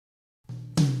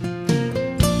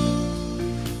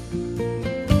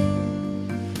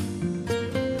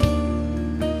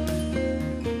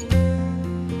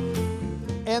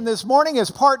And this morning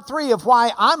is part 3 of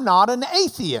why I'm not an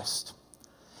atheist.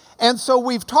 And so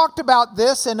we've talked about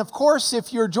this, and of course,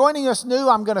 if you're joining us new,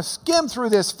 I'm going to skim through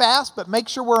this fast, but make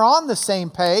sure we're on the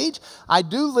same page. I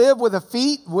do live with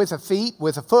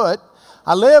a foot.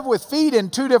 I live with feet in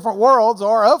 2 different worlds,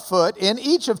 or a foot in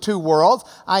each of 2 worlds.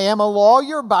 I am a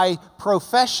lawyer by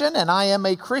profession, and I am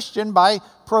a Christian by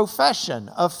profession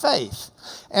of faith.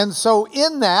 And so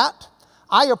in that,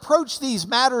 I approach these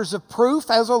matters of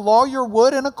proof as a lawyer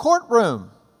would in a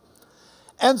courtroom.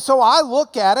 And so I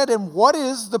look at it, and what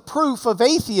is the proof of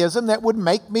atheism that would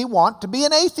make me want to be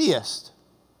an atheist?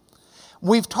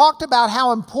 We've talked about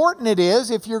how important it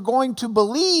is if you're going to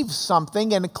believe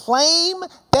something and claim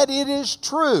that it is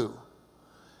true.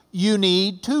 You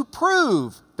need to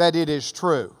prove that it is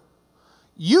true.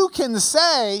 You can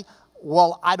say,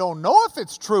 well, I don't know if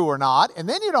it's true or not, and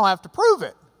then you don't have to prove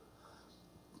it.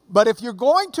 But if you're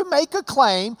going to make a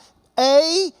claim,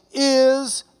 A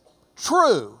is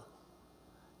true,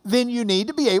 then you need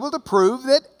to be able to prove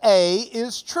that A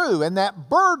is true. And that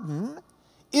burden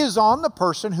is on the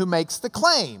person who makes the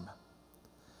claim.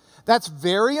 That's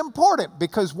very important,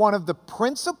 because one of the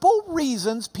principal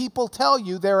reasons people tell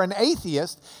you they're an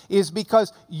atheist is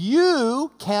because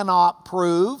you cannot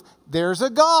prove there's a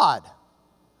God.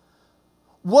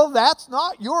 Well, that's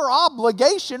not your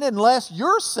obligation unless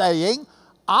you're saying,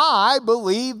 I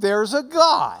believe there's a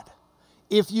God.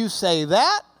 If you say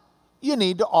that, you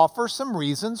need to offer some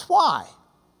reasons why.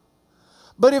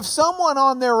 But if someone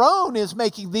on their own is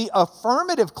making the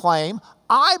affirmative claim,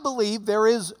 I believe there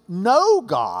is no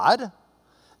God,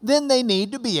 then they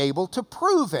need to be able to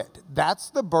prove it. That's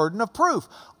the burden of proof.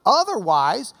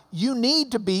 Otherwise, you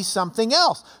need to be something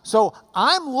else. So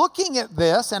I'm looking at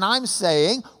this and I'm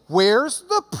saying, where's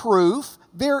the proof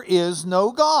there is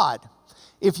no God?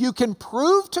 If you can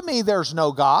prove to me there's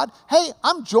no God, hey,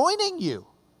 I'm joining you.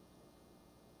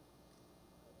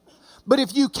 But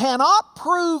if you cannot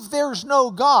prove there's no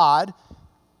God,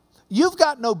 you've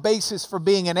got no basis for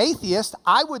being an atheist.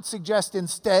 I would suggest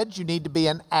instead you need to be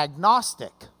an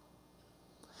agnostic.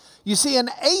 You see, an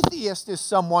atheist is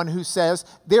someone who says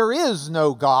there is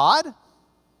no God.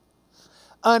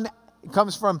 It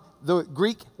comes from the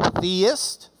Greek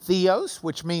theist, theos,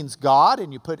 which means God,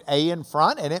 and you put a in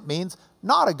front, and it means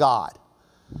not a God.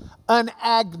 An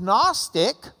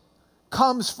agnostic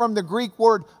comes from the Greek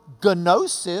word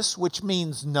gnosis, which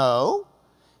means no,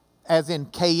 as in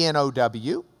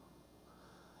K-N-O-W.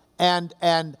 And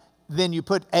then you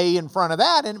put a in front of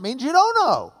that, and it means you don't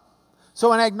know.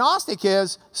 So an agnostic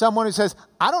is someone who says,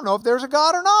 I don't know if there's a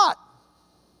God or not.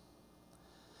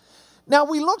 Now,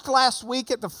 we looked last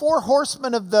week at the 4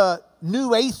 horsemen of the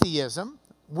new atheism.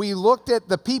 We looked at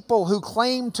the people who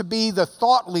claim to be the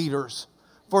thought leaders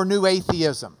for new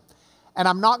atheism. And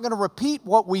I'm not going to repeat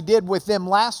what we did with them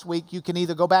last week. You can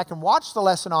either go back and watch the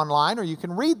lesson online or you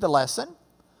can read the lesson.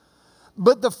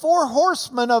 But the 4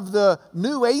 horsemen of the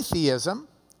new atheism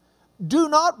do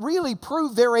not really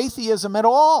prove their atheism at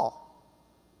all.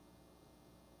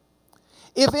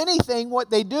 If anything, what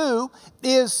they do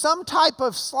is some type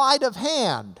of sleight of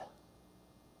hand.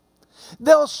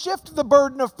 They'll shift the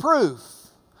burden of proof,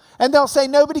 and they'll say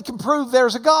nobody can prove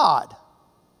there's a God.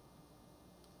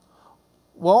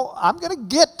 Well, I'm going to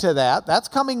get to that. That's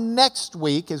coming next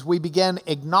week as we begin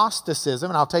agnosticism,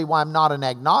 and I'll tell you why I'm not an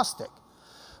agnostic.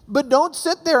 But don't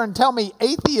sit there and tell me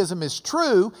atheism is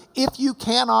true if you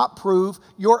cannot prove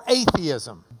your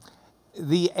atheism.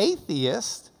 The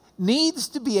atheist needs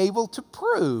to be able to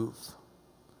prove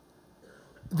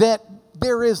that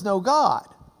there is no God.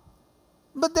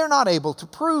 But they're not able to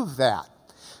prove that.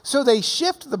 So they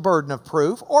shift the burden of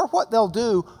proof, or what they'll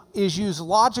do is use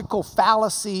logical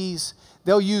fallacies.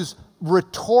 They'll use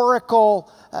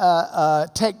rhetorical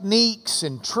techniques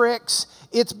and tricks.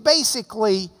 It's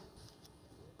basically,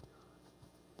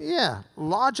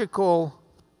 logical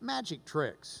magic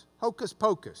tricks, hocus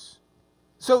pocus.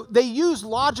 So they use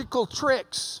logical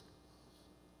tricks.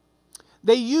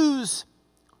 They use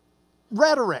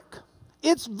rhetoric.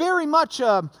 It's very much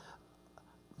a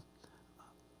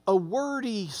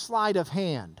wordy sleight of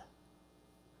hand.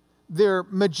 They're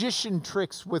magician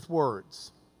tricks with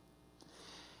words.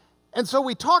 And so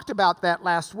we talked about that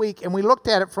last week, and we looked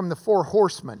at it from the 4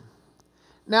 horsemen.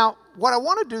 Now, what I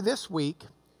want to do this week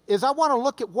is I want to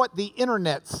look at what the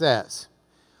internet says.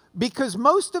 Because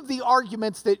most of the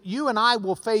arguments that you and I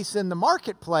will face in the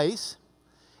marketplace,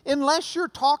 unless you're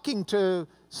talking to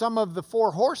some of the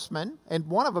 4 horsemen, and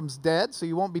one of them's dead, so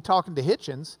you won't be talking to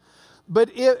Hitchens, but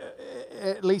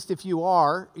at least if you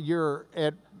are,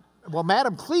 well,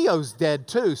 Madam Cleo's dead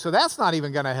too, so that's not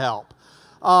even going to help.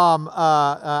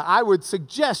 I would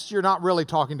suggest you're not really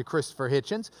talking to Christopher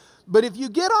Hitchens. But if you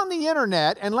get on the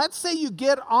internet, and let's say you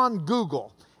get on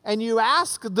Google, and you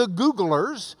ask the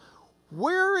Googlers,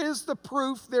 where is the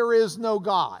proof there is no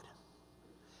God?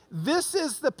 This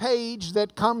is the page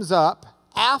that comes up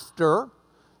after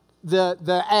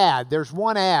the ad. There's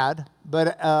one ad,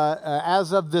 but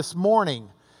as of this morning,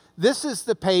 this is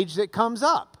the page that comes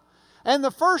up. And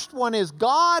the first one is,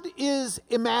 God is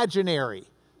imaginary.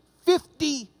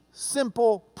 50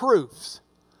 simple proofs.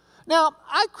 Now,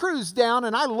 I cruised down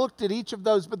and I looked at each of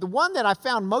those, but the one that I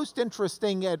found most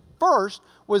interesting at first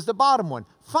was the bottom one.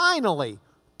 Finally,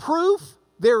 proof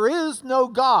there is no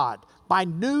God by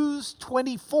News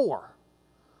 24.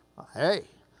 Hey,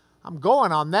 I'm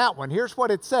going on that one. Here's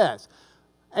what it says.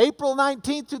 April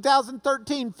 19,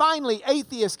 2013, finally,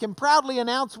 atheists can proudly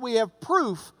announce we have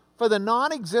proof for the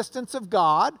non-existence of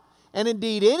God, and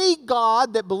indeed any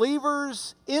God that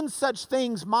believers in such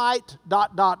things might, ... I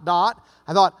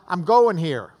thought, I'm going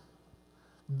here.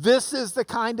 This is the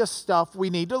kind of stuff we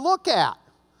need to look at.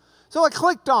 So I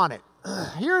clicked on it.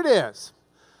 Here it is.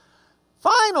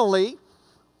 Finally,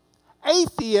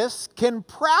 atheists can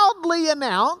proudly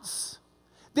announce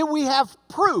that we have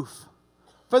proof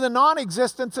for the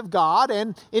non-existence of God,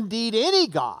 and indeed any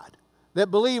God that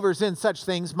believers in such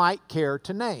things might care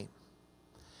to name.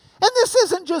 And this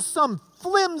isn't just some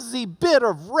flimsy bit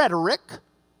of rhetoric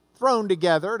thrown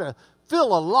together to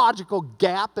fill a logical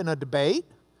gap in a debate.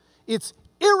 It's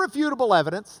irrefutable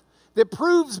evidence that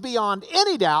proves beyond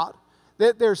any doubt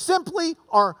that there simply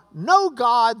are no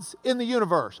gods in the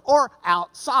universe, or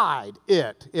outside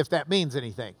it, if that means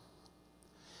anything.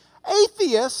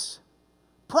 Atheists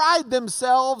pride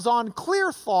themselves on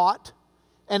clear thought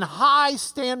and high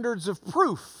standards of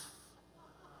proof,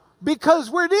 because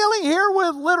we're dealing here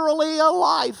with literally a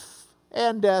life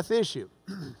and death issue.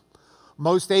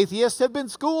 Most atheists have been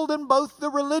schooled in both the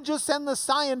religious and the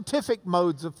scientific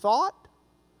modes of thought.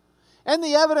 And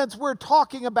the evidence we're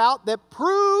talking about that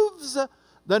proves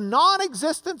the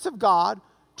non-existence of God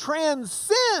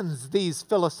transcends these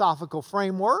philosophical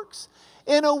frameworks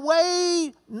in a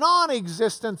way,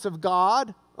 non-existence of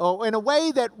God, in a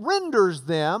way that renders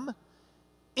them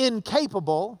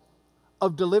incapable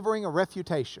of delivering a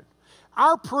refutation.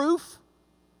 Our proof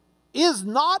is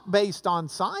not based on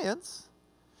science,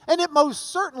 and it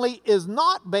most certainly is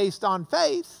not based on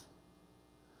faith.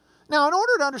 Now, in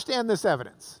order to understand this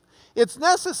evidence, it's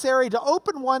necessary to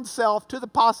open oneself to the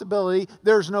possibility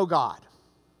there's no God.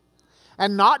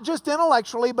 And not just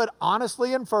intellectually, but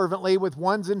honestly and fervently with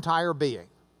one's entire being.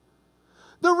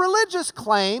 The religious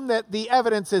claim that the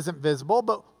evidence isn't visible,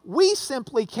 but we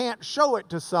simply can't show it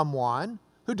to someone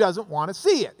who doesn't want to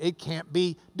see it. It can't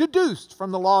be deduced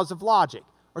from the laws of logic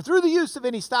or through the use of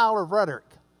any style of rhetoric.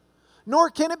 Nor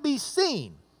can it be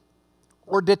seen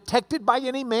or detected by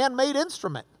any man-made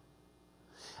instrument.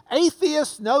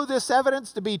 Atheists know this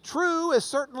evidence to be true as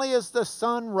certainly as the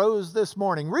sun rose this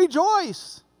morning.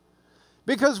 Rejoice!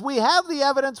 Because we have the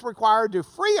evidence required to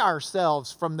free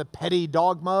ourselves from the petty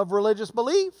dogma of religious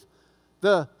belief,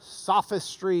 the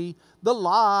sophistry, the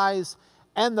lies,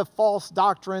 and the false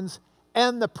doctrines,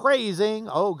 and the praising,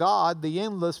 oh God, the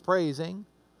endless praising.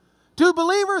 To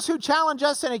believers who challenge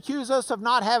us and accuse us of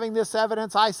not having this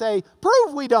evidence, I say,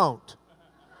 prove we don't.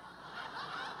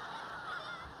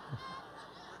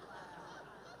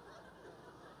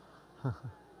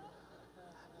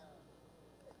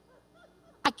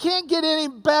 I can't get any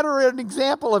better an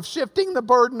example of shifting the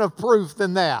burden of proof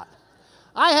than that.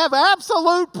 I have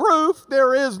absolute proof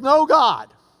there is no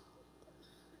God.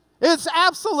 It's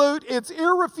absolute, it's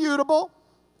irrefutable.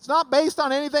 It's not based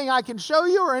on anything I can show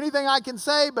you or anything I can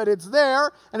say, but it's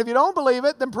there. And if you don't believe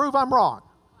it, then prove I'm wrong.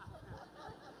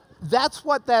 That's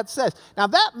what that says. Now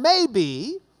that may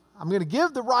be, I'm going to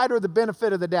give the writer the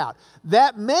benefit of the doubt,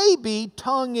 that may be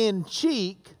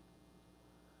tongue-in-cheek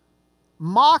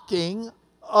mocking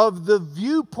of the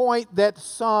viewpoint that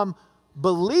some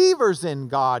believers in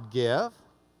God give,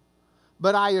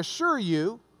 but I assure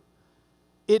you,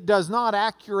 it does not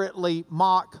accurately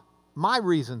mock my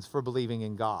reasons for believing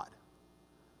in God.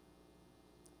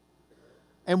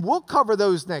 And we'll cover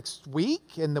those next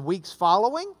week and the weeks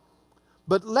following,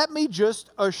 but let me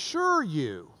just assure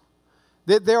you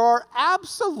that there are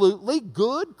absolutely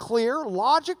good, clear,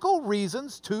 logical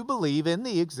reasons to believe in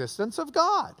the existence of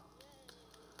God.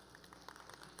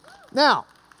 Now,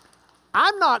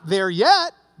 I'm not there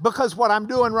yet, because what I'm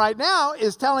doing right now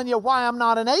is telling you why I'm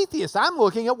not an atheist. I'm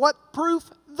looking at what proof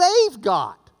they've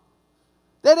got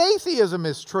that atheism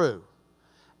is true.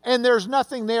 And there's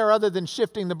nothing there other than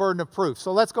shifting the burden of proof.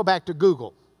 So let's go back to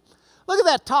Google. Look at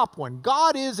that top one.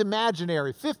 God is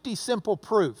imaginary. 50 simple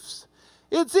proofs.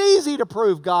 It's easy to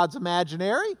prove God's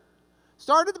imaginary.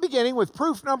 start at the beginning with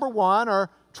proof number 1, or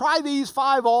try these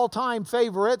 5 all-time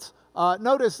favorites.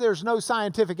 Notice there's no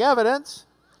scientific evidence.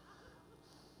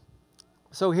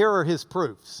 So here are his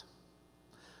proofs.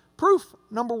 Proof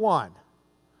number 1,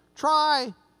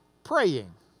 try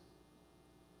praying.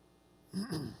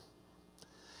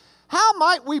 How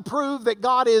might we prove that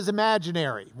God is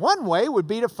imaginary? One way would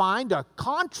be to find a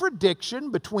contradiction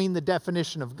between the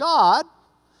definition of God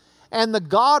and the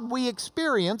God we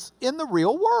experience in the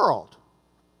real world.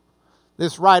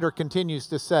 This writer continues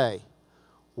to say,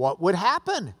 what would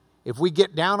happen if we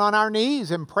get down on our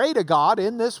knees and pray to God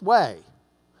in this way?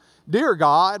 Dear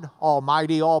God,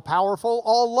 almighty, all-powerful,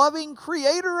 all-loving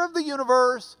creator of the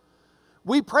universe,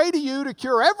 we pray to you to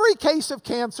cure every case of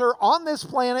cancer on this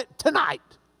planet tonight.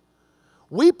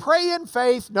 We pray in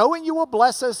faith, knowing you will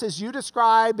bless us as you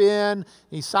describe in,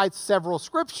 he cites several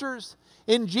scriptures.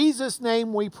 In Jesus'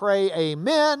 name we pray,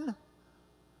 amen.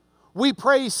 We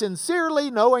pray sincerely,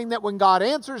 knowing that when God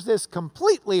answers this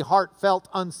completely heartfelt,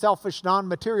 unselfish,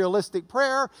 non-materialistic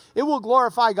prayer, it will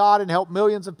glorify God and help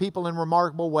millions of people in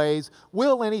remarkable ways.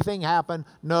 Will anything happen?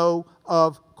 No,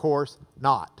 of course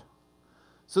not.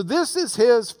 So this is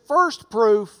his first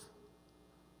proof.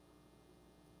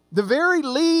 The very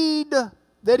lead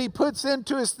that he puts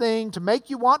into his thing to make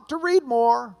you want to read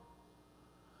more.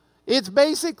 It's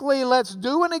basically, let's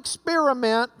do an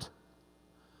experiment.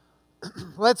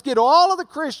 Let's get all of the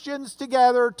Christians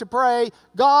together to pray,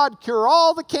 God, cure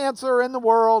all the cancer in the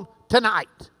world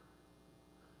tonight.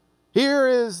 Here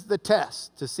is the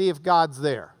test to see if God's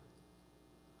there.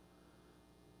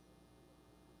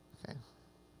 Okay.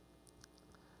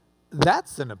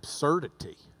 That's an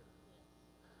absurdity.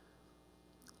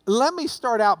 Let me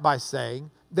start out by saying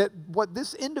that what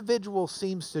this individual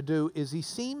seems to do is he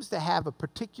seems to have a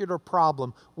particular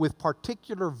problem with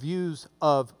particular views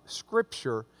of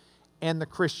Scripture and the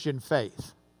Christian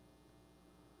faith.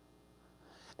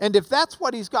 And if that's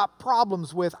what he's got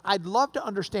problems with, I'd love to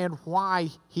understand why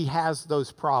he has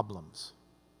those problems.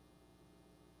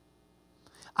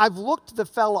 I've looked the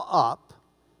fellow up.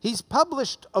 He's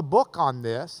published a book on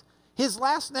this. His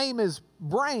last name is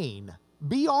Brain,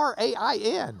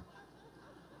 B-R-A-I-N.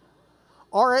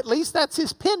 Or at least that's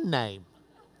his pen name.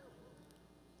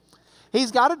 He's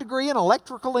got a degree in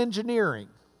electrical engineering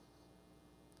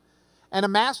and a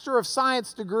Master of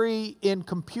Science degree in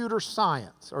computer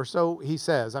science, or so he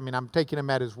says. I mean, I'm taking him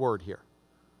at his word here.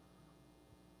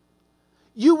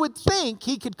 You would think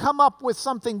he could come up with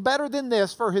something better than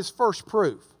this for his first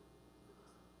proof.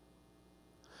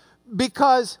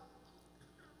 Because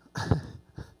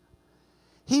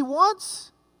he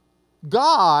wants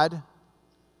God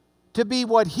to be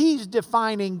what he's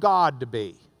defining God to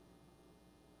be.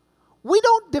 We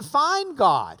don't define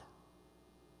God.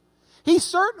 He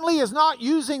certainly is not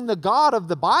using the God of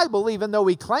the Bible, even though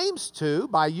he claims to,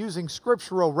 by using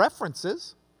scriptural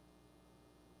references.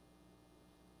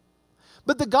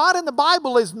 But the God in the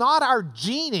Bible is not our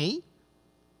genie,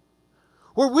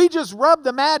 where we just rub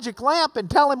the magic lamp and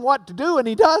tell him what to do and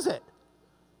he does it.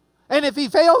 And if he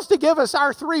fails to give us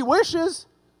our 3 wishes,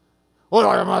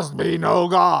 well, there must be no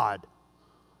God.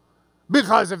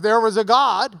 Because if there was a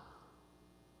God,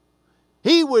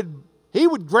 he would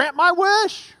grant my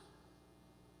wish.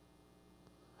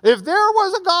 If there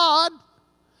was a God,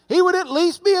 he would at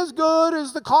least be as good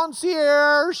as the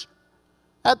concierge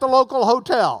at the local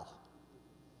hotel.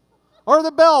 Or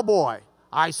the bellboy.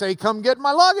 I say, come get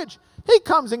my luggage. He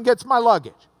comes and gets my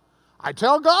luggage. I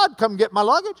tell God, come get my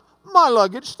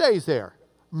luggage stays there.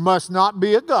 Must not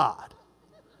be a God.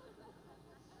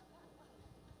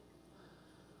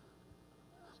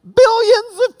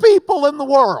 Billions of people in the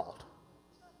world.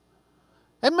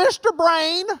 And Mr.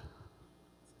 Brain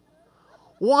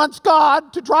wants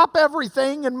God to drop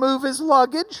everything and move his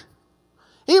luggage.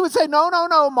 He would say, no, no,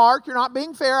 no, Mark, you're not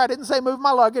being fair. I didn't say move my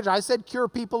luggage. I said cure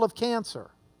people of cancer.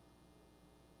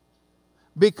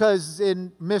 Because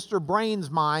in Mr. Brain's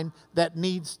mind, that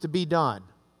needs to be done.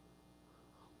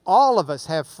 All of us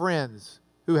have friends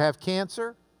who have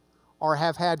cancer or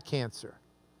have had cancer.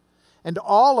 And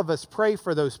all of us pray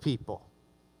for those people.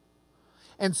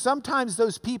 And sometimes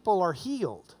those people are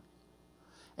healed.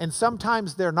 And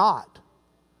sometimes they're not.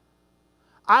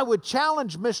 I would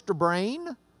challenge Mr.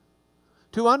 Brain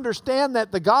to understand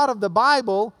that the God of the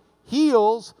Bible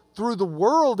heals through the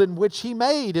world in which he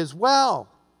made as well.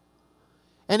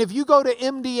 And if you go to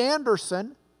M.D.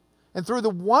 Anderson and through the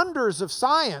wonders of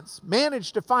science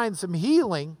manage to find some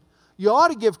healing, you ought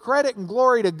to give credit and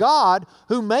glory to God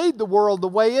who made the world the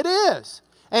way it is.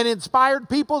 and inspired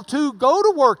people to go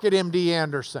to work at MD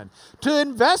Anderson, to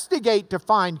investigate to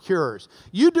find cures.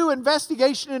 You do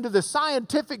investigation into the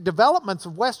scientific developments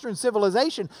of Western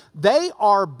civilization, they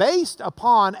are based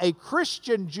upon a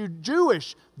Christian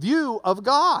Jewish view of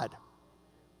God.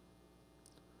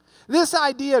 This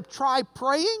idea, try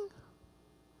praying,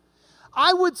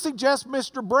 I would suggest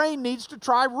Mr. Brain needs to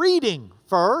try reading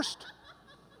first.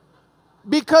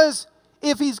 Because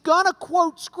if he's going to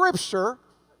quote Scripture,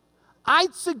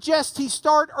 I'd suggest he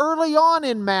start early on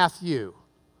in Matthew.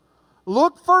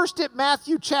 Look first at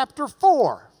Matthew chapter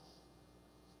 4.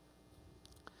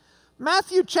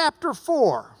 Matthew chapter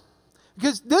 4.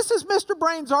 Because this is Mr.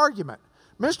 Brain's argument.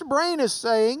 Mr. Brain is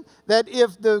saying that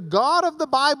if the God of the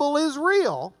Bible is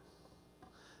real,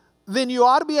 then you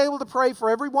ought to be able to pray for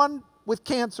everyone with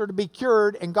cancer to be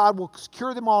cured, and God will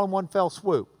cure them all in one fell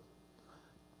swoop.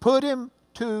 Put him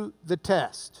to the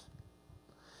test.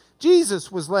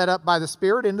 Jesus was led up by the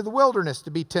Spirit into the wilderness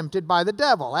to be tempted by the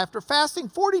devil. After fasting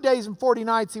 40 days and 40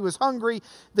 nights, he was hungry.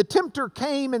 The tempter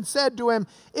came and said to him,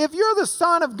 "If you're the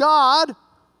Son of God,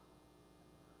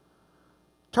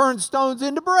 turn stones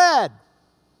into bread."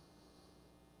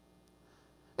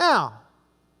 Now,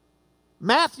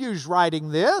 Matthew's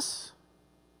writing this.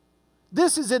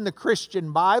 This is in the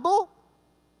Christian Bible.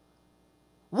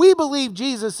 We believe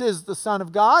Jesus is the Son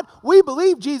of God. We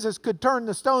believe Jesus could turn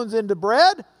the stones into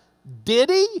bread. Did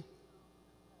he?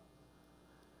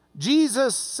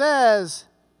 Jesus says,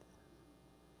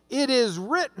 "It is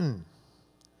written,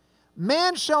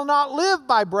 man shall not live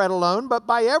by bread alone, but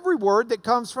by every word that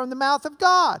comes from the mouth of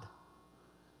God."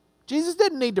 Jesus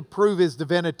didn't need to prove his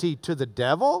divinity to the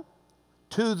devil,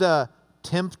 to the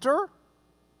tempter.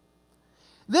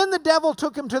 Then the devil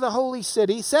took him to the holy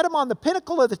city, set him on the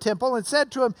pinnacle of the temple, and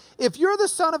said to him, "If you're the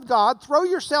Son of God, throw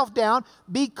yourself down,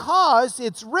 because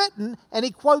it's written," and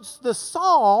he quotes the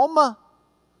psalm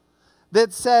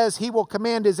that says, "He will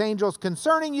command his angels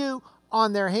concerning you.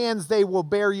 On their hands they will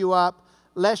bear you up,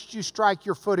 lest you strike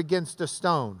your foot against a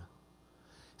stone."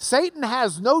 Satan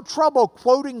has no trouble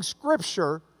quoting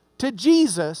Scripture to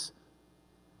Jesus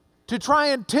to try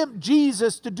and tempt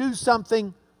Jesus to do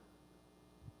something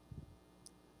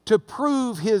to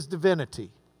prove his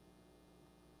divinity.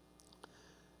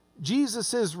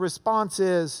 Jesus' response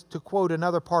is to quote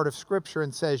another part of Scripture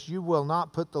and says, "You will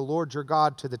not put the Lord your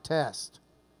God to the test."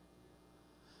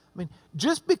 I mean,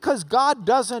 just because God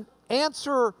doesn't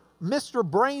answer Mr.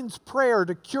 Brain's prayer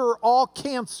to cure all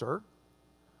cancer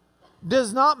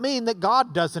does not mean that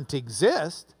God doesn't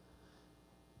exist.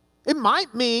 It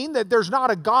might mean that there's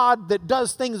not a God that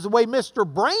does things the way Mr.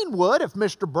 Brain would if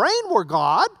Mr. Brain were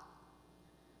God.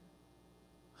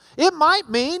 It might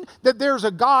mean that there's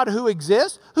a God who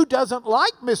exists who doesn't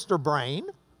like Mr. Brain.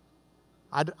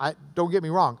 Don't get me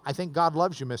wrong. I think God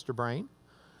loves you, Mr. Brain.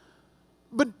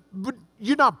 But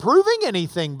you're not proving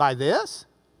anything by this.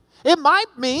 It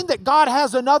might mean that God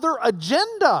has another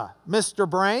agenda, Mr.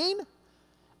 Brain,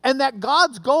 and that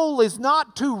God's goal is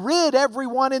not to rid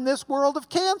everyone in this world of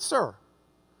cancer.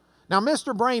 Now,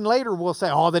 Mr. Brain later will say,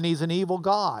 "Oh, then he's an evil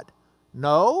God."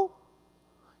 No,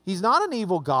 he's not an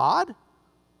evil God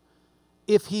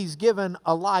if he's given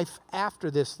a life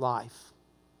after this life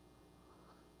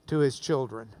to his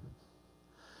children.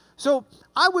 So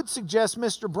I would suggest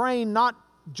Mr. Brain not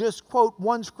just quote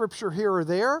one Scripture here or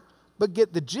there, but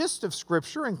get the gist of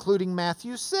Scripture, including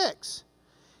Matthew 6.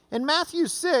 In Matthew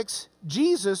 6,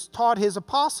 Jesus taught his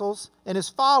apostles and his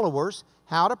followers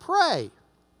how to pray.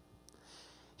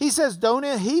 He says, don't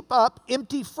heap up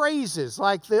empty phrases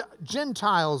like the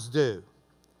Gentiles do.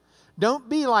 Don't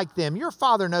be like them. Your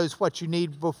Father knows what you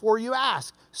need before you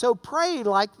ask. So pray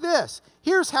like this.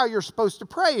 Here's how you're supposed to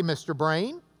pray, Mr.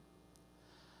 Brain.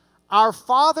 Our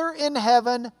Father in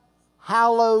heaven,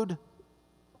 hallowed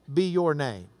be your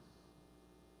name.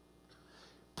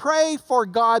 Pray for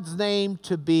God's name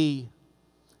to be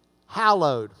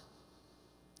hallowed.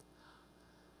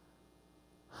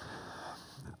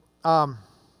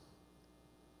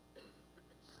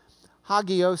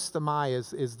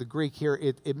 Hagiosthemai is the Greek here.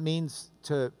 It means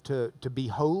to be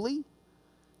holy,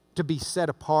 to be set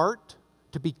apart,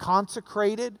 to be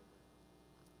consecrated.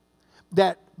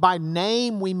 That by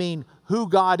name we mean who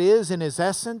God is in His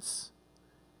essence,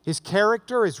 His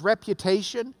character, His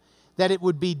reputation, that it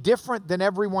would be different than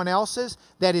everyone else's,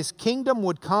 that His kingdom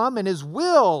would come and His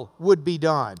will would be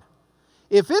done.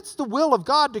 If it's the will of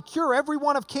God to cure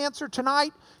everyone of cancer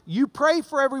tonight, you pray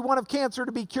for everyone of cancer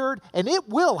to be cured, and it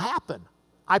will happen.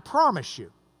 I promise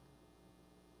you.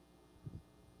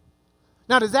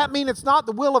 Now, does that mean it's not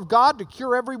the will of God to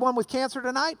cure everyone with cancer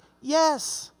tonight?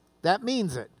 Yes, that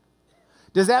means it.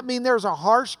 Does that mean there's a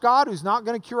harsh God who's not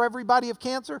going to cure everybody of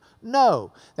cancer?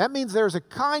 No. That means there's a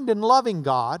kind and loving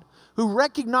God who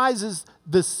recognizes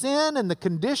the sin and the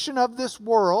condition of this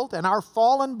world and our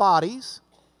fallen bodies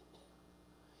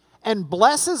and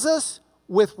blesses us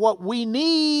with what we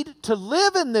need to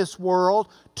live in this world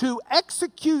to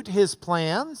execute His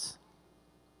plans,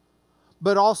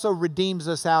 but also redeems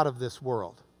us out of this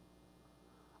world.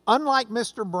 Unlike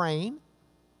Mr. Brain,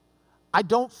 I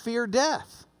don't fear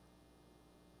death.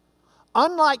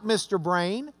 Unlike Mr.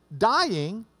 Brain,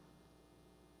 dying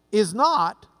is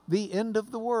not the end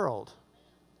of the world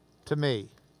to me.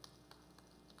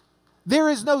 There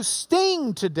is no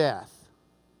sting to death.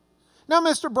 Now,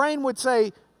 Mr. Brain would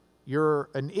say, "You're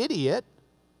an idiot,"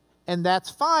 and that's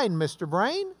fine, Mr.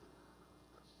 Brain.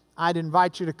 I'd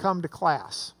invite you to come to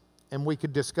class, and we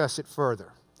could discuss it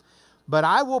further. But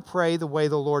I will pray the way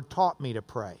the Lord taught me to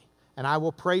pray, and I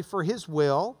will pray for His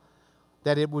will,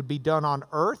 that it would be done on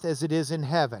earth as it is in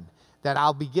heaven, that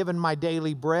I'll be given my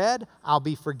daily bread, I'll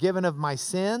be forgiven of my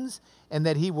sins, and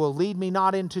that He will lead me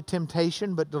not into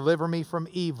temptation, but deliver me from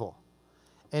evil.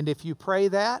 And if you pray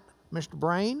that, Mr.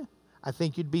 Brain, I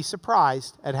think you'd be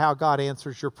surprised at how God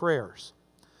answers your prayers.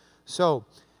 So,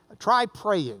 try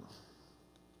praying.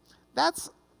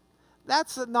 That's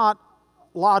not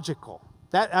logical.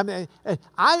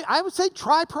 I would say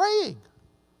try praying.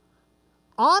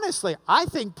 Honestly, I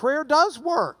think prayer does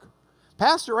work.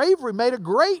 Pastor Avery made a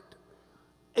great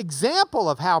example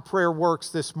of how prayer works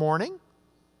this morning.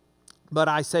 But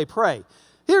I say pray.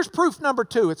 Here's proof number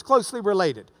 2. It's closely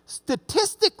related.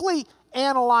 Statistically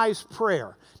analyze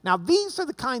prayer. Now, these are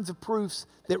the kinds of proofs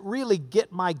that really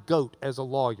get my goat as a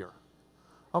lawyer.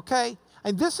 Okay?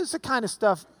 And this is the kind of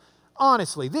stuff,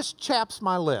 honestly, this chaps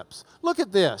my lips. Look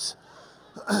at this.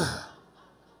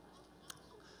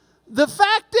 The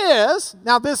fact is,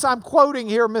 now this I'm quoting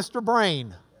here Mr.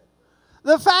 Brain.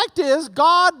 The fact is,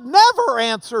 God never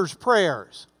answers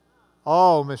prayers.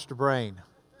 Oh, Mr. Brain,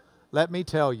 let me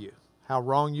tell you how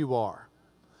wrong you are.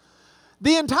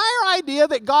 The entire idea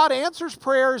that God answers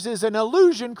prayers is an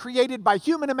illusion created by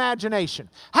human imagination.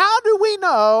 How do we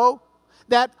know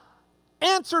that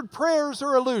answered prayers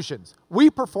are illusions? We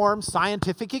perform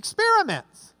scientific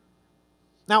experiments.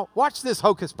 Now, watch this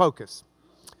hocus pocus.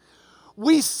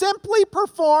 We simply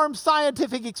perform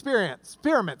scientific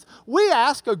experiments. We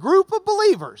ask a group of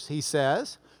believers, he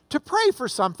says, to pray for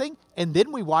something, and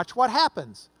then we watch what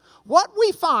happens. What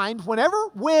we find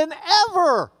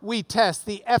whenever we test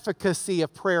the efficacy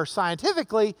of prayer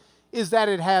scientifically is that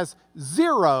it has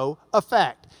zero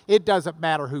effect. It doesn't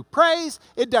matter who prays.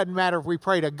 It doesn't matter if we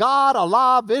pray to God,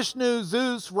 Allah, Vishnu,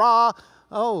 Zeus, Ra.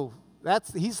 Oh,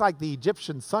 he's like the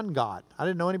Egyptian sun god. I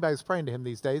didn't know anybody was praying to him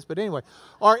these days, but anyway.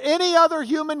 Or any other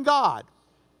human god.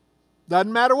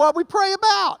 Doesn't matter what we pray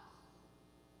about.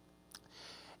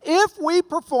 If we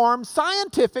perform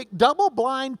scientific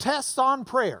double-blind tests on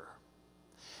prayer,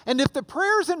 and if the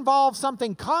prayers involve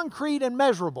something concrete and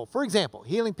measurable, for example,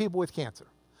 healing people with cancer,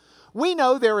 we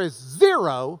know there is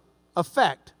zero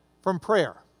effect from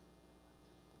prayer.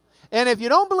 And if you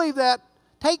don't believe that,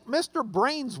 take Mr.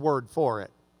 Brain's word for it,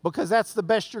 because that's the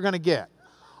best you're going to get.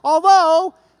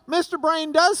 Although, Mr.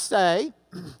 Brain does say,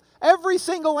 every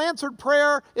single answered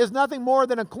prayer is nothing more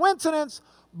than a coincidence.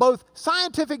 Both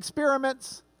scientific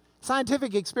experiments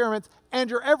and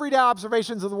your everyday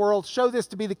observations of the world show this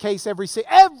to be the case every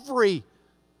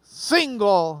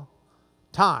single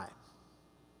time.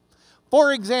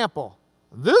 For example,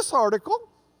 this article,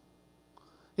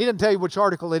 he didn't tell you which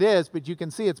article it is, but you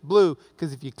can see it's blue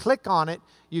because if you click on it,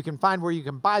 you can find where you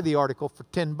can buy the article for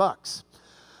 $10.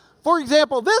 For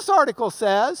example, this article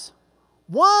says,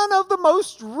 one of the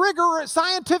most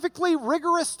scientifically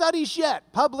rigorous studies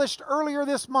yet, published earlier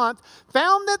this month,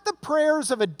 found that the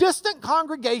prayers of a distant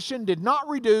congregation did not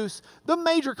reduce the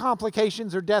major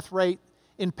complications or death rate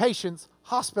in patients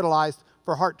hospitalized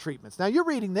for heart treatments. Now, you're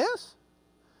reading this.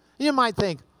 You might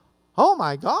think, oh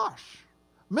my gosh,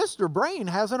 Mr. Brain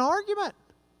has an argument.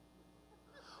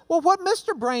 Well, what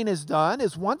Mr. Brain has done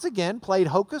is once again played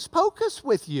hocus pocus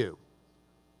with you.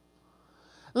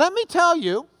 Let me tell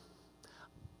you,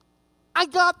 I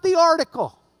got the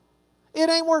article. It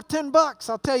ain't worth $10,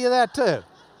 I'll tell you that too.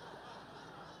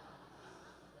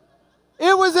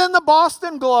 It was in the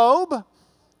Boston Globe.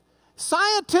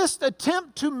 Scientists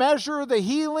attempt to measure the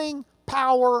healing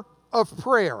power of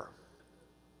prayer.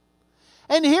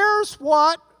 And here's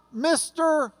what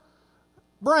Mr.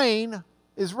 Brain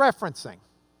is referencing.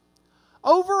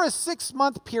 Over a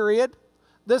 6-month period,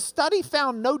 the study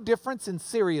found no difference in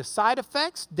serious side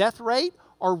effects, death rate,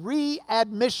 or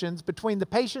readmissions between the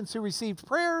patients who received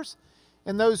prayers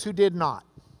and those who did not.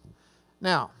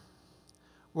 Now,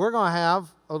 we're going to have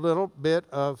a little bit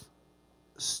of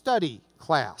study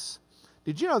class.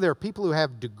 Did you know there are people who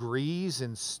have degrees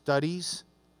in studies?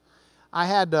 I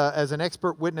had, as an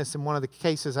expert witness in one of the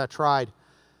cases I tried,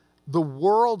 the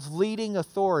world's leading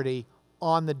authority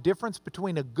on the difference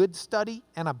between a good study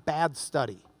and a bad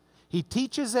study. He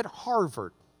teaches at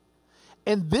Harvard,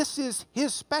 and this is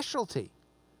his specialty.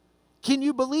 Can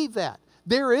you believe that?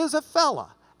 There is a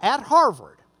fella at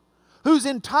Harvard whose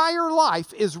entire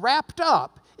life is wrapped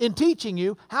up in teaching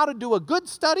you how to do a good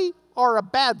study or a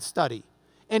bad study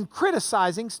and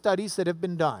criticizing studies that have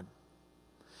been done.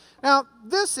 Now,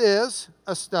 this is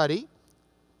a study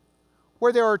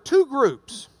where there are two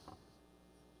groups.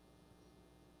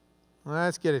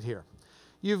 Let's get it here.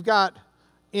 You've got,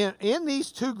 in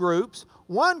these two groups,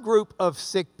 one group of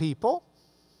sick people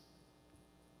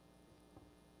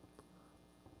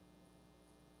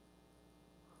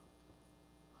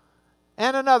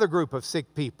and another group of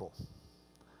sick people.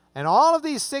 And all of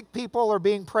these sick people are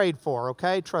being prayed for,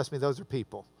 okay? Trust me, those are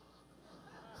people.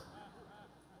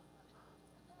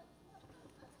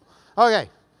 Okay.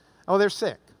 Oh, they're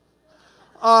sick.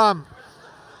 All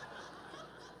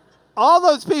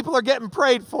those people are getting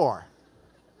prayed for.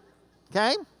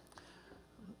 Okay?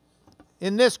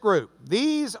 In this group.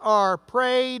 These are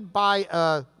prayed by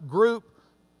a group,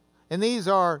 and these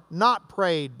are not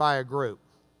prayed by a group.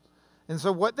 And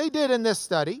so what they did in this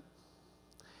study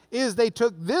is they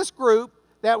took this group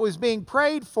that was being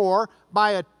prayed for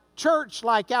by a church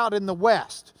like out in the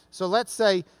West. So let's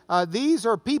say these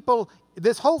are people,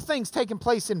 this whole thing's taking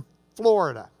place in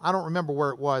Florida. I don't remember where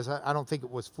it was. I don't think it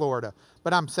was Florida,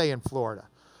 but I'm saying Florida.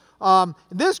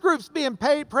 This group's being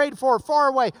prayed for far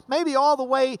away, maybe all the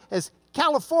way as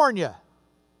California.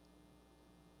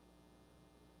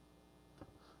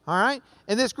 All right?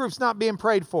 And this group's not being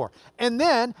prayed for. And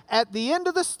then at the end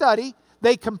of the study,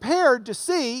 they compared to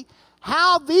see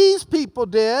how these people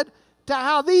did to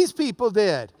how these people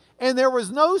did. And there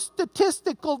was no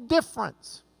statistical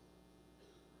difference.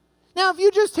 Now, if you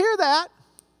just hear that,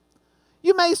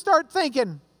 you may start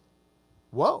thinking,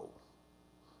 whoa,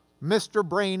 Mr.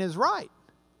 Brain is right.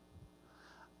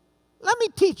 Let me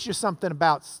teach you something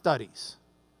about studies.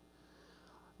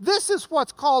 This is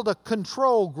what's called a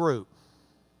control group.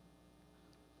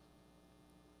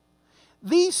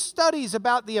 These studies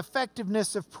about the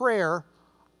effectiveness of prayer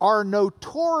are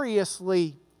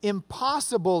notoriously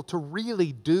impossible to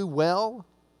really do well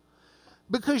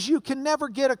because you can never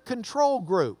get a control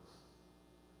group.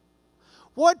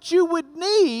 What you would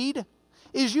need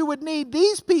is you would need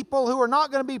these people who are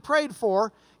not going to be prayed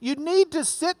for. You'd need to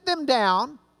sit them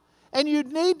down and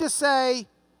you'd need to say,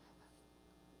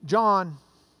 John,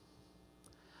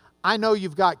 I know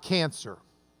you've got cancer.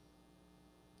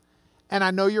 And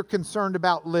I know you're concerned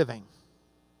about living.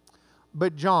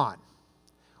 But John,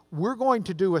 we're going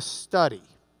to do a study.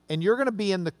 And you're going to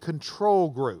be in the control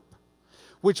group.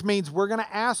 Which means we're going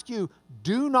to ask you,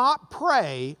 do not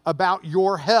pray about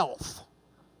your health.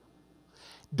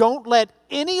 Don't let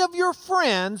any of your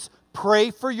friends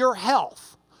pray for your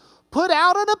health. Put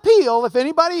out an appeal. If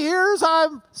anybody hears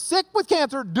I'm sick with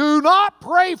cancer, do not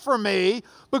pray for me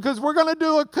because we're going to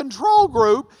do a control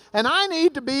group and I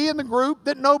need to be in the group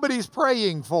that nobody's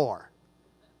praying for.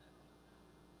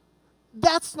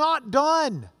 That's not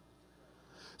done.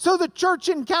 So the church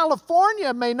in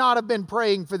California may not have been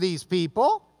praying for these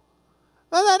people.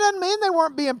 But that doesn't mean they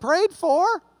weren't being prayed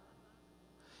for.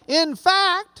 In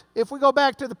fact, if we go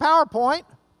back to the PowerPoint,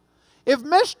 if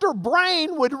Mr.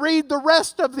 Brain would read the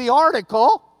rest of the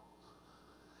article,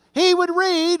 he would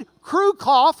read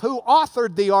Krukoff, who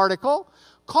authored the article,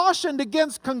 cautioned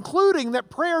against concluding that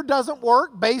prayer doesn't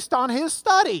work based on his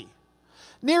study.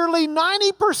 Nearly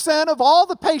 90% of all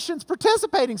the patients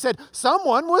participating said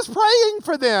someone was praying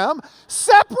for them,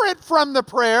 separate from the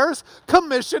prayers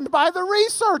commissioned by the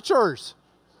researchers.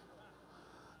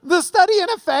 The study, in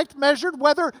effect, measured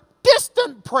whether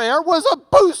distant prayer was a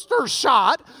booster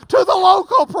shot to the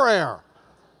local prayer.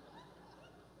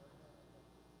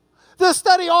 The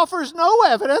study offers no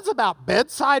evidence about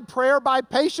bedside prayer by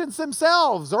patients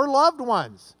themselves or loved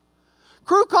ones.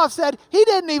 Krukoff said he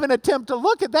didn't even attempt to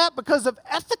look at that because of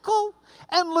ethical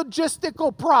and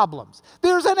logistical problems.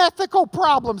 There's an ethical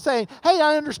problem saying, hey,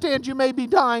 I understand you may be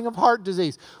dying of heart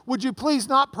disease. Would you please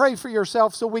not pray for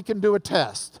yourself so we can do a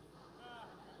test?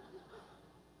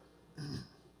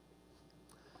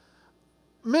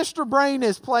 Mr. Brain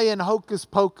is playing hocus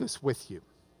pocus with you.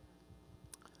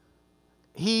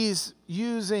 He's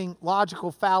using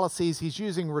logical fallacies. He's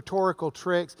using rhetorical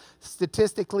tricks,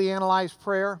 statistically analyzed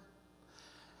prayer.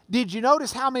 Did you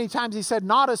notice how many times he said,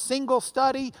 not a single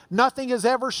study, nothing has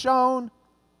ever shown?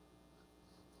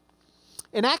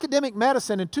 In academic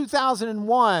medicine in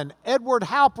 2001, Edward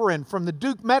Halperin from the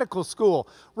Duke Medical School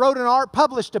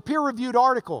published a peer-reviewed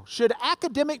article, Should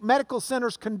Academic Medical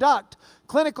Centers Conduct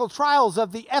Clinical Trials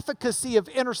of the Efficacy of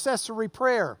Intercessory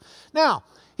Prayer? Now,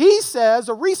 he says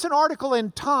a recent article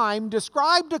in Time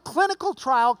described a clinical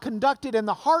trial conducted in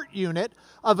the heart unit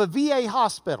of a VA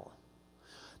hospital.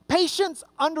 Patients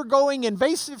undergoing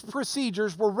invasive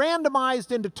procedures were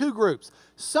randomized into two groups.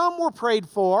 Some were prayed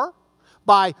for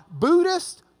by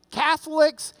Buddhists,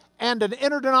 Catholics, and an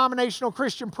interdenominational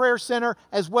Christian prayer center,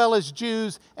 as well as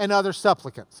Jews and other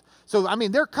supplicants. So, I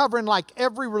mean, they're covering like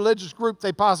every religious group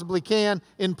they possibly can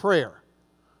in prayer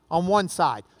on one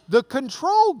side. The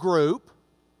control group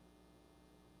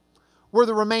were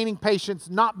the remaining patients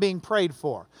not being prayed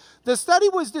for. The study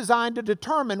was designed to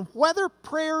determine whether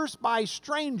prayers by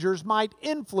strangers might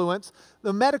influence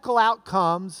the medical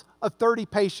outcomes of 30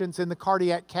 patients in the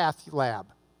cardiac cath lab.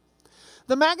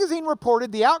 The magazine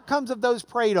reported the outcomes of those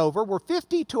prayed over were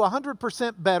 50 to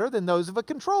 100% better than those of a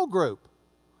control group.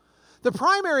 The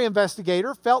primary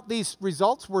investigator felt these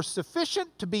results were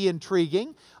sufficient to be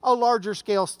intriguing. A larger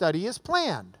scale study is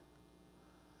planned.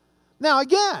 Now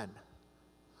again,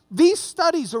 these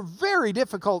studies are very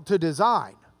difficult to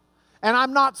design. And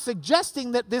I'm not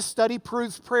suggesting that this study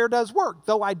proves prayer does work,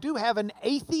 though I do have an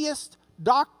atheist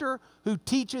doctor who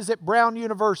teaches at Brown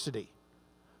University,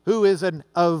 who is an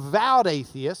avowed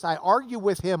atheist. I argue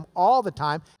with him all the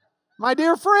time. My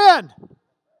dear friend,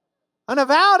 an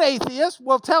avowed atheist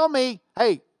will tell me,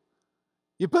 hey,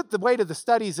 you put the weight of the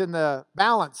studies in the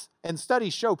balance, and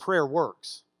studies show prayer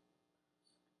works.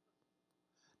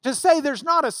 To say there's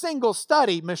not a single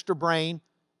study, Mr. Brain,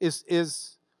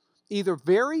 is either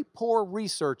very poor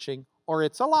researching or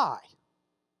it's a lie.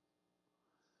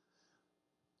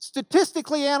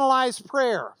 Statistically analyzed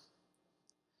prayer.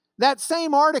 That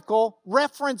same article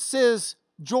references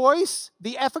Joyce,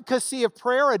 The Efficacy of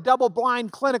Prayer, a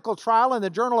double-blind clinical trial in the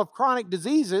Journal of Chronic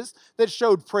Diseases that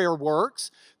showed prayer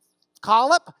works.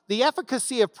 Collip, The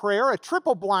Efficacy of Prayer, a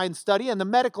triple-blind study in the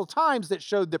Medical Times that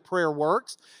showed that prayer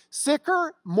works.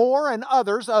 Sicker, Moore, and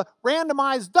others, a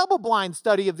randomized double-blind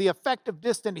study of the effect of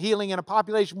distant healing in a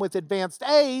population with advanced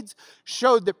AIDS,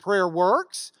 showed that prayer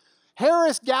works.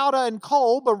 Harris, Gouda, and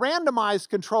Kolb, a randomized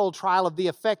controlled trial of the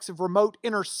effects of remote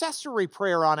intercessory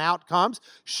prayer on outcomes,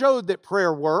 showed that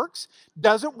prayer works.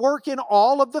 Doesn't work in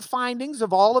all of the findings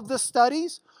of all of the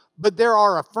studies, but there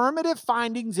are affirmative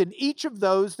findings in each of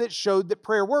those that showed that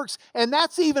prayer works. And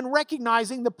that's even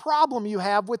recognizing the problem you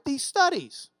have with these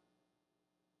studies.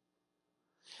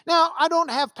 Now, I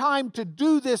don't have time to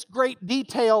do this great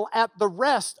detail at the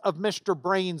rest of Mr.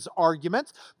 Brain's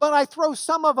arguments, but I throw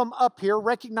some of them up here,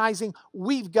 recognizing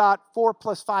we've got 4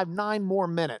 + 5, 9 more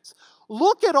minutes.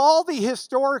 Look at all the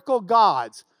historical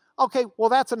gods. Okay, well,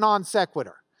 that's a non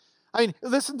sequitur. I mean,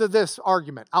 listen to this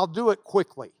argument. I'll do it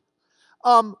quickly.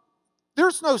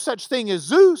 There's no such thing as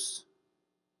Zeus.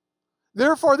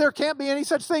 Therefore, there can't be any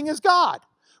such thing as God.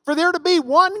 For there to be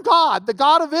one God, the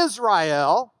God of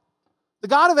Israel, the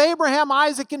God of Abraham,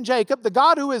 Isaac, and Jacob, the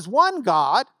God who is one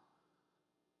God,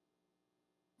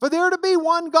 for there to be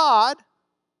one God,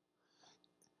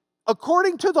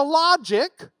 according to the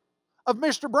logic of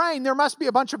Mr. Brain, there must be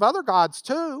a bunch of other gods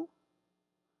too.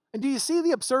 And do you see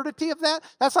the absurdity of that?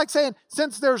 That's like saying,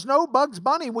 since there's no Bugs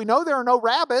Bunny, we know there are no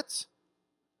rabbits.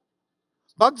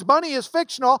 Bugs Bunny is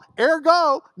fictional,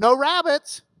 ergo, no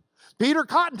rabbits. Peter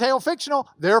Cottontail, fictional,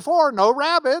 therefore, no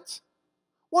rabbits.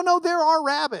 Well, no, there are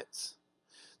rabbits.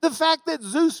 The fact that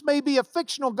Zeus may be a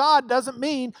fictional god doesn't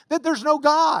mean that there's no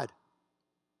God.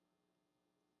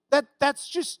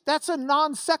 That's a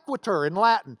non sequitur in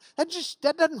Latin. That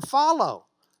doesn't follow.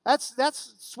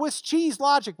 That's Swiss cheese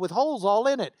logic with holes all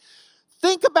in it.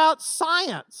 Think about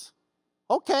science.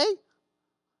 Okay,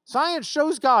 science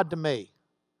shows God to me.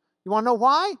 You want to know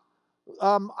why?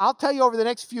 I'll tell you over the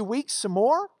next few weeks some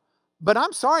more. But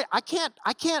I'm sorry, I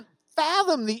can't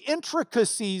fathom the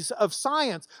intricacies of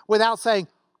science without saying,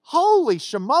 holy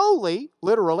shamoly,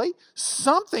 literally,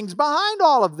 something's behind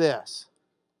all of this.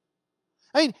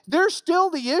 I mean, there's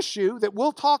still the issue that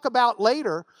we'll talk about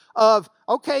later of,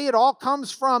 okay, it all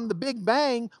comes from the Big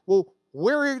Bang. Well,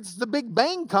 where is the Big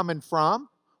Bang coming from?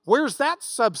 Where's that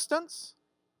substance?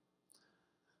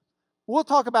 We'll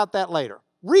talk about that later.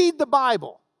 Read the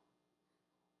Bible.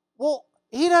 Well,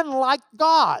 he doesn't like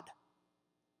God.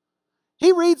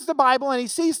 He reads the Bible and he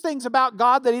sees things about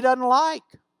God that he doesn't like.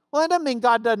 Well, that doesn't mean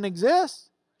God doesn't exist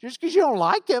just because you don't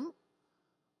like him.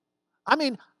 I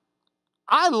mean,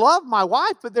 I love my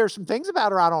wife, but there's some things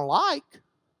about her I don't like.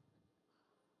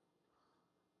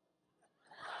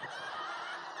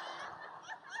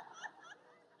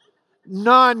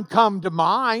 None come to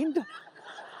mind.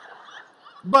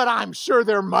 but I'm sure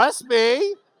there must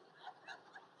be.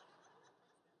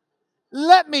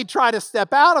 Let me try to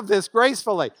step out of this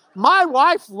gracefully. My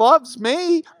wife loves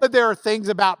me, but there are things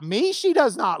about me she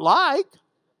does not like.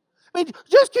 I mean,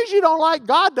 just because you don't like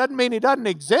God doesn't mean He doesn't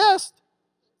exist.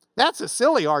 That's a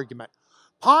silly argument.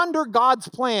 Ponder God's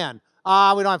plan. We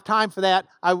don't have time for that.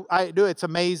 I do. It's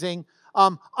amazing.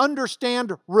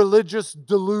 Understand religious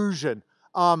delusion.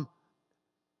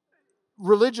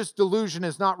 Religious delusion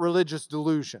is not religious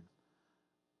delusion.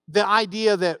 The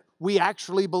idea that we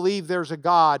actually believe there's a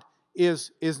God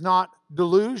is not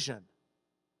delusion.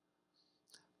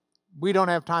 We don't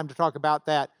have time to talk about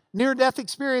that. Near-death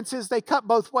experiences, they cut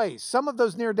both ways. Some of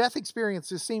those near-death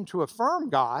experiences seem to affirm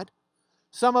God.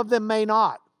 Some of them may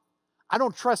not. I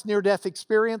don't trust near-death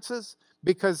experiences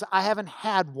because I haven't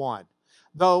had one.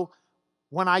 Though,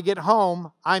 when I get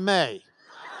home, I may.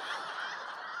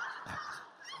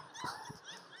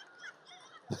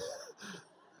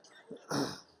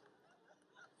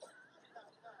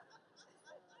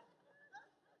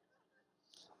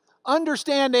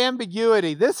 Understand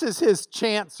ambiguity. This is his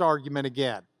chance argument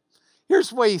again. Here's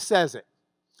the way he says it.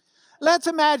 Let's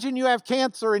imagine you have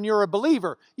cancer and you're a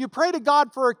believer. You pray to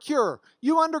God for a cure.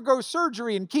 You undergo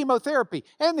surgery and chemotherapy,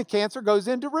 and the cancer goes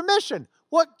into remission.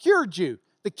 What cured you?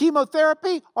 The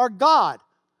chemotherapy or God?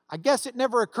 I guess it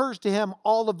never occurs to him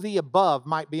all of the above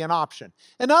might be an option.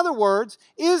 In other words,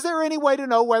 is there any way to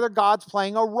know whether God's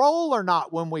playing a role or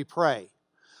not when we pray?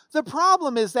 The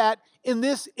problem is that in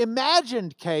this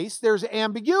imagined case, there's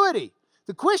ambiguity.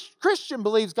 The Christian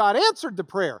believes God answered the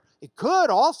prayer. It could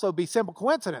also be simple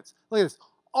coincidence. Look at this.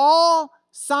 All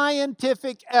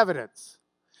scientific evidence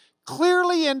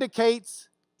clearly indicates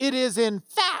it is in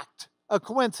fact a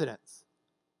coincidence.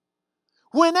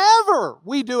 Whenever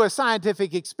we do a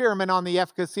scientific experiment on the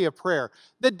efficacy of prayer,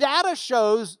 the data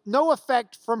shows no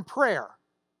effect from prayer.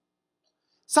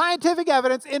 Scientific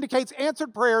evidence indicates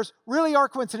answered prayers really are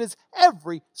coincidence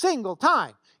every single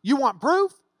time. You want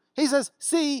proof? He says,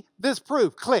 see this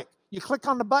proof. Click. You click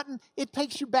on the button, it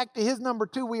takes you back to his number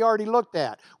 2 we already looked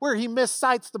at, where he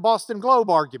miscites the Boston Globe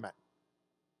argument.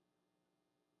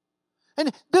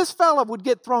 And this fellow would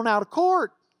get thrown out of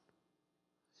court.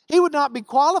 He would not be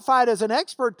qualified as an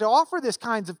expert to offer this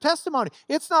kinds of testimony.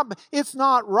 It's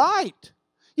not right.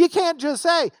 You can't just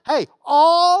say, hey,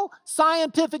 all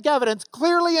scientific evidence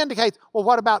clearly indicates, well,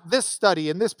 what about this study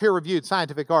in this peer-reviewed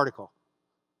scientific article?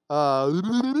 Well,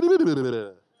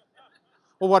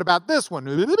 what about this one?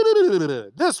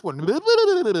 This one?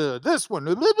 This one?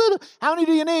 How many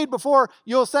do you need before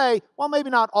you'll say, well, maybe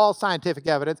not all scientific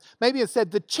evidence. Maybe it said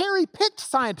the cherry-picked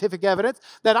scientific evidence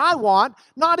that I want,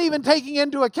 not even taking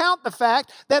into account the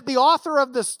fact that the author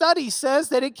of the study says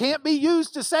that it can't be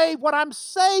used to say what I'm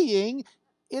saying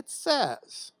it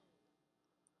says.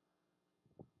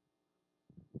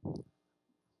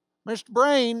 Mr.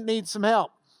 Brain needs some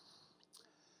help.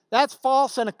 That's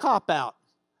false and a cop-out.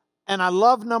 And I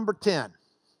love number 10.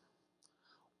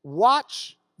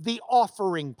 Watch the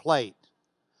offering plate,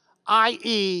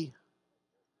 i.e.,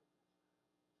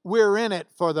 we're in it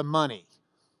for the money.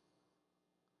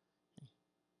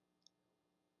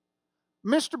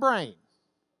 Mr. Brain,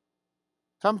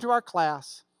 come to our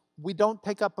class. We don't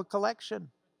take up a collection.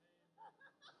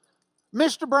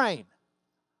 Mr. Brain,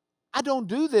 I don't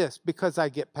do this because I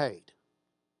get paid.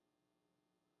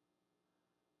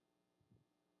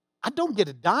 I don't get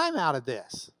a dime out of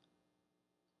this.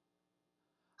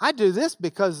 I do this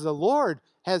because the Lord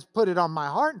has put it on my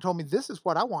heart and told me this is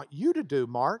what I want you to do,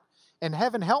 Mark. And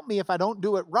heaven help me if I don't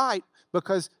do it right,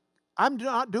 because I'm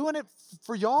not doing it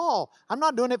for y'all. I'm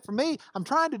not doing it for me. I'm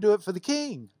trying to do it for the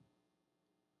King.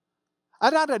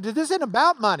 This isn't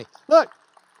about money. Look,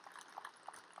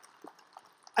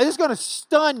 this is going to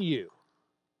stun you,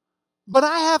 but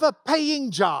I have a paying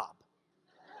job.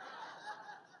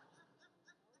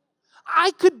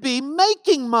 I could be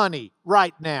making money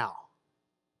right now.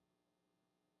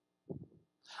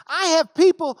 I have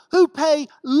people who pay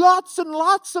lots and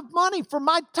lots of money for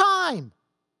my time.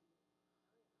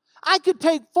 I could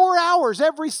take 4 hours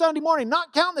every Sunday morning,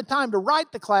 not counting the time to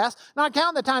write the class, not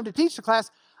counting the time to teach the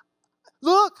class.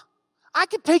 Look, I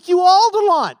could take you all to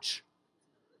lunch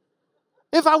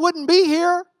if I wouldn't be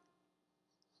here.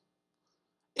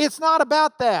 It's not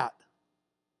about that.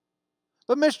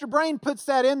 But Mr. Brain puts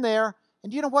that in there,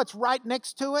 and you know what's right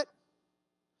next to it?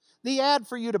 The ad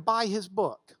for you to buy his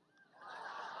book.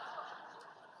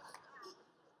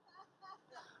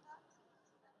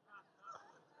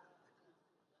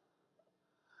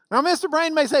 Now, Mr.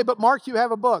 Brain may say, but Mark, you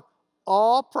have a book.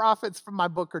 All profits from my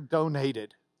book are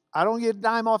donated. I don't get a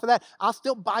dime off of that. I'll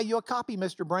still buy you a copy,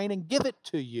 Mr. Brain, and give it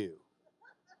to you.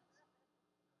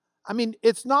 I mean,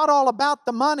 it's not all about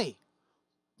the money.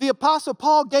 The Apostle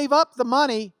Paul gave up the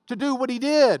money to do what he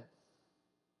did.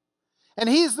 And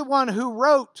he's the one who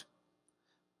wrote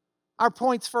our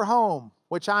points for home,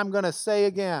 which I'm going to say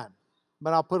again,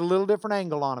 but I'll put a little different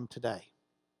angle on them today.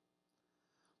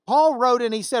 Paul wrote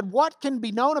and he said, what can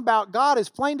be known about God is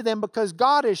plain to them because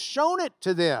God has shown it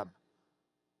to them.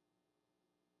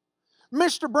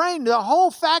 Mr. Brain, the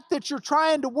whole fact that you're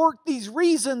trying to work these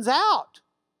reasons out,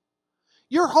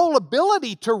 your whole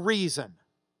ability to reason,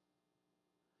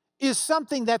 is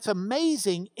something that's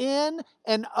amazing in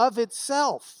and of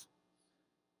itself.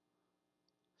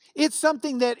 It's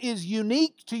something that is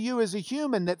unique to you as a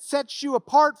human, that sets you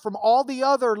apart from all the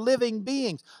other living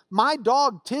beings. My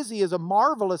dog, Tizzy, is a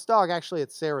marvelous dog. Actually,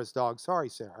 it's Sarah's dog. Sorry,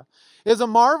 Sarah. Is a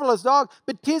marvelous dog,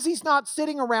 but Tizzy's not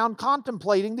sitting around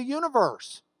contemplating the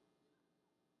universe.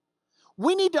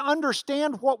 We need to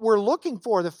understand what we're looking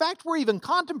for. The fact we're even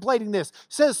contemplating this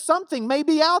says something may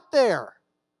be out there.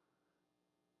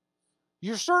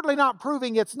 You're certainly not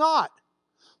proving it's not.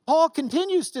 Paul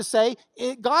continues to say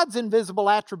God's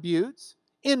invisible attributes,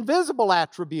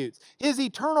 His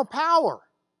eternal power.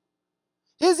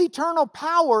 His eternal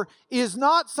power is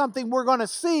not something we're going to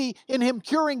see in Him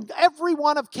curing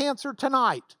everyone of cancer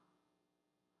tonight.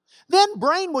 Then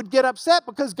Brain would get upset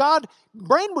because God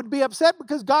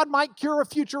might cure a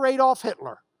future Adolf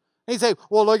Hitler. And he'd say,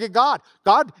 well, look at God.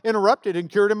 God interrupted and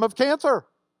cured him of cancer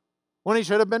when he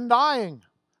should have been dying.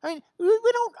 I mean,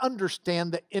 we don't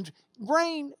understand the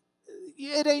Brain,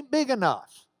 it ain't big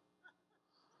enough.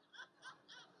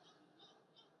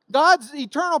 God's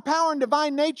eternal power and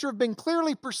divine nature have been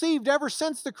clearly perceived ever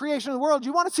since the creation of the world.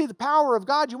 You want to see the power of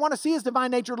God? You want to see His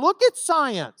divine nature? Look at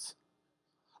science.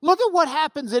 Look at what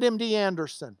happens at MD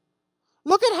Anderson.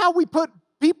 Look at how we put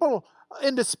people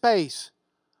into space.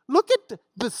 Look at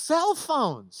the cell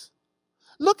phones.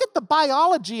 Look at the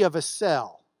biology of a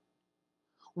cell.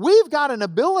 We've got an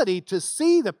ability to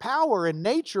see the power and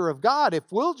nature of God if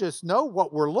we'll just know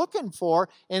what we're looking for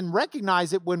and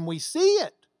recognize it when we see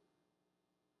it.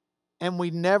 And we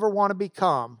never want to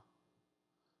become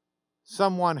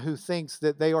someone who thinks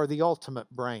that they are the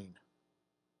ultimate brain.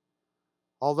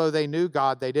 Although they knew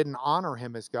God, they didn't honor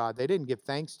Him as God. They didn't give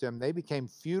thanks to Him. They became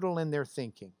futile in their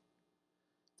thinking.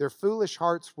 Their foolish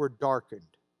hearts were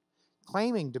darkened.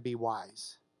 Claiming to be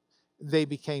wise, they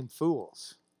became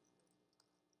fools.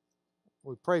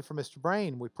 We pray for Mr.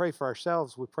 Brain. We pray for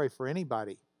ourselves. We pray for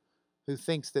anybody who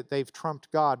thinks that they've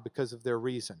trumped God because of their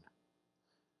reason.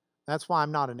 That's why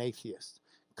I'm not an atheist.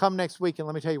 Come next week and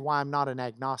let me tell you why I'm not an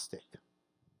agnostic.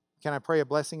 Can I pray a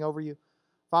blessing over you?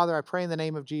 Father, I pray in the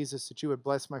name of Jesus that you would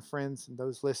bless my friends and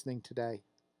those listening today.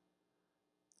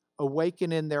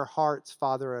 Awaken in their hearts,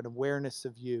 Father, an awareness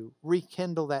of you.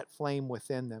 Rekindle that flame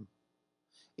within them.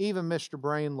 Even Mr.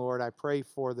 Brain, Lord, I pray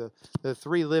for the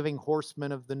three living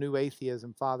horsemen of the new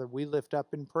atheism, Father, we lift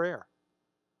up in prayer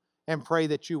and pray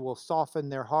that you will soften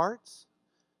their hearts,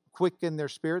 quicken their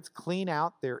spirits, clean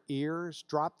out their ears,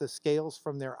 drop the scales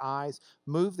from their eyes,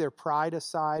 move their pride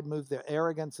aside, move their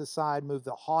arrogance aside, move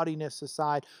the haughtiness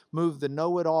aside, move the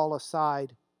know-it-all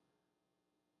aside,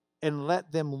 and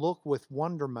let them look with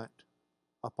wonderment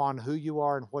upon who you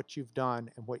are and what you've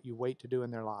done and what you wait to do in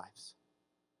their lives.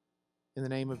 In the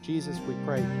name of Jesus we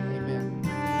pray.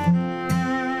 Amen.